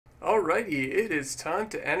Alrighty, it is time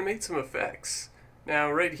to animate some effects. Now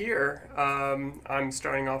right here, I'm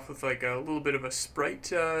starting off with like a little bit of a sprite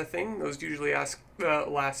thing. Those usually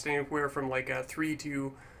last anywhere from like 3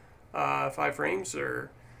 to 5 frames,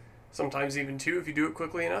 or sometimes even 2 if you do it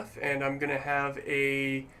quickly enough. And I'm going to have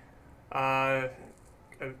uh,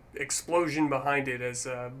 a explosion behind it as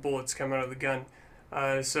bullets come out of the gun.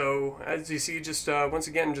 So as you see, just once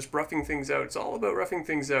again, just roughing things out. It's all about roughing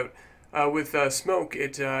things out. With smoke,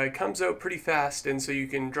 it comes out pretty fast, and so you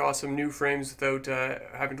can draw some new frames without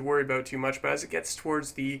having to worry about too much. But as it gets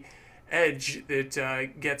towards the edge,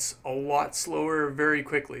 it gets a lot slower very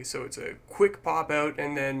quickly. So it's a quick pop out,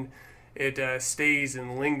 and then it stays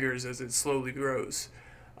and lingers as it slowly grows.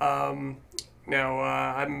 Now,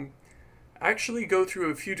 I'm actually go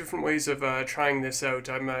through a few different ways of trying this out.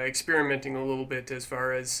 I'm experimenting a little bit as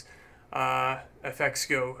far as effects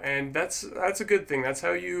go, and that's a good thing. That's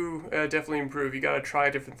how you definitely improve. You got to try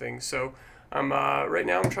different things. So right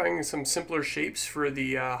now I'm trying some simpler shapes for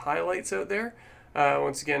the highlights out there.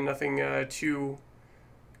 Once again, nothing too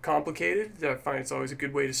complicated. I find it's always a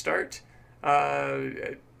good way to start.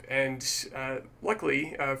 And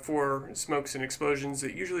luckily for smokes and explosions,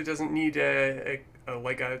 it usually doesn't need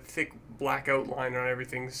like a thick black outline on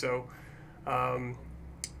everything. So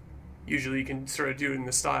usually you can sort of do it in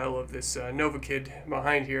the style of this Novakid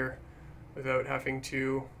behind here without having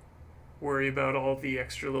to worry about all the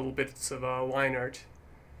extra little bits of line art.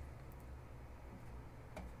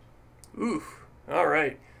 Ooh,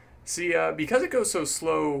 alright. See, because it goes so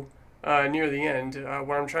slow near the end,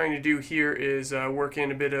 what I'm trying to do here is work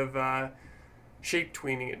in a bit of shape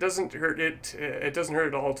tweening. It doesn't hurt it doesn't hurt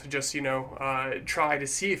at all to just, try to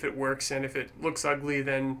see if it works, and if it looks ugly,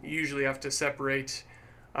 then you usually have to separate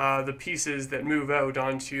the pieces that move out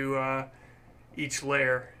onto each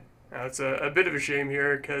layer. Now, it's a bit of a shame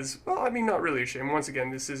here because, well, I mean, not really a shame. Once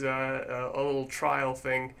again, this is a little trial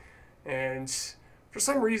thing, and for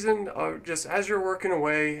some reason, just as you're working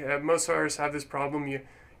away, most artists have this problem. You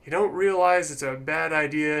don't realize it's a bad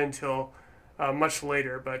idea until much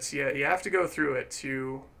later, but yeah, you have to go through it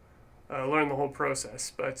to learn the whole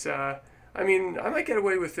process. But I mean, I might get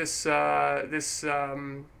away with this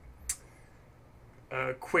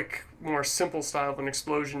quick, more simple style of an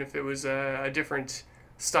explosion if it was a different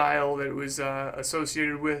style that it was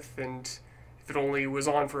associated with, and if it only was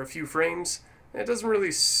on for a few frames. It doesn't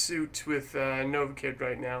really suit with Novakid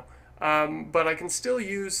right now. But I can still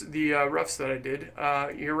use the roughs that I did.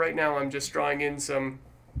 Here right now I'm just drawing in some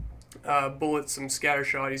bullets, some scatter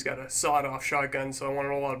shot. He's got a sawed-off shotgun, so I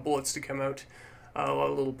wanted a lot of bullets to come out, a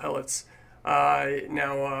lot of little pellets.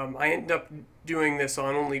 Now, I ended up doing this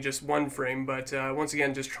on only just one frame, but once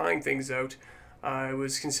again, just trying things out. I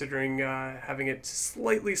was considering having it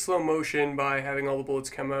slightly slow motion by having all the bullets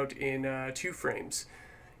come out in 2 frames.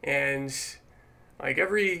 And like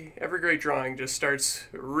every great drawing just starts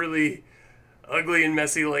really ugly and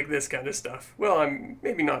messy like this kind of stuff. Well, I'm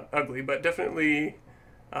maybe not ugly, but definitely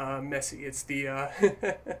messy. It's the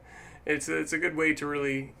it's a good way to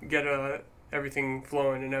really get everything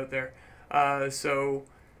flowing and out there. So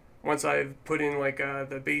once I've put in like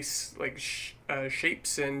the base like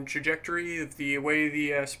shapes and trajectory of the way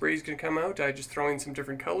the sprays can come out, I just throw in some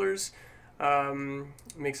different colors.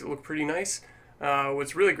 Makes it look pretty nice.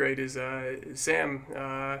 What's really great is Sam,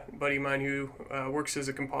 a buddy of mine who works as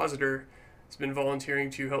a compositor, has been volunteering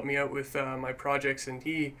to help me out with my projects, and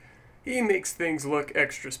he makes things look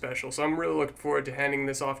extra special. So I'm really looking forward to handing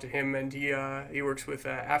this off to him, and he works with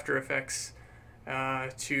After Effects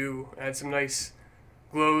to add some nice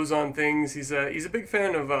glows on things. He's a big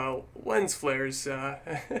fan of lens flares.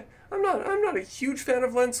 I'm not a huge fan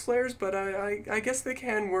of lens flares, but I guess they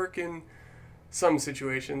can work in some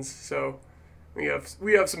situations. So we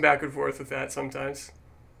have some back and forth with that sometimes.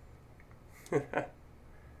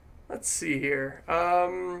 Let's see here.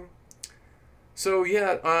 So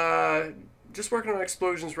yeah, just working on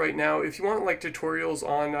explosions right now. If you want like tutorials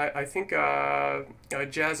on, I think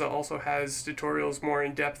Jazza also has tutorials more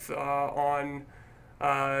in depth on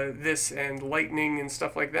this and lightning and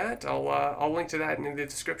stuff like that. I'll link to that in the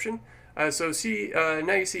description. So see,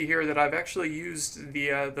 now you see here that I've actually used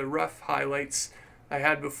the rough highlights I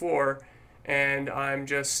had before, and I'm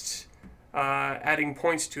just adding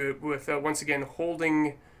points to it with once again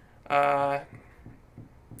holding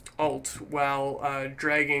Alt while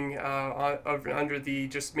dragging under the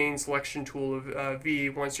just main selection tool of V.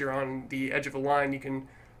 Once you're on the edge of a line, you can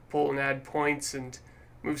pull and add points and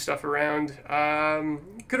move stuff around.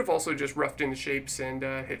 You could have also just roughed in the shapes and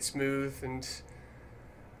hit smooth and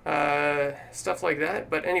stuff like that.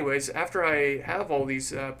 But anyways, after I have all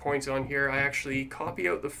these points on here, I actually copy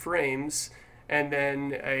out the frames and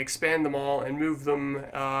then expand them all and move them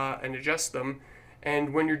and adjust them.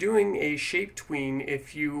 And when you're doing a shape tween,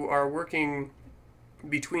 if you are working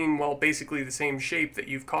between, well, basically the same shape that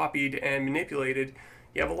you've copied and manipulated,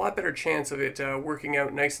 you have a lot better chance of it working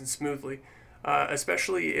out nice and smoothly,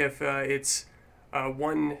 especially if it's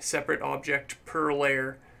one separate object per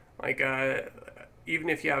layer. Like even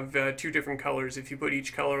if you have two different colors, if you put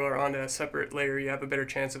each color on a separate layer, you have a better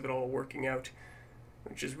chance of it all working out,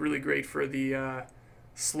 which is really great for the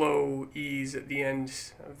slow ease at the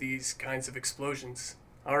end of these kinds of explosions.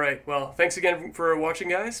 Alright, well, thanks again for watching,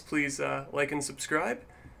 guys. Please like and subscribe,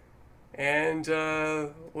 and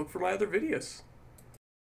look for my other videos.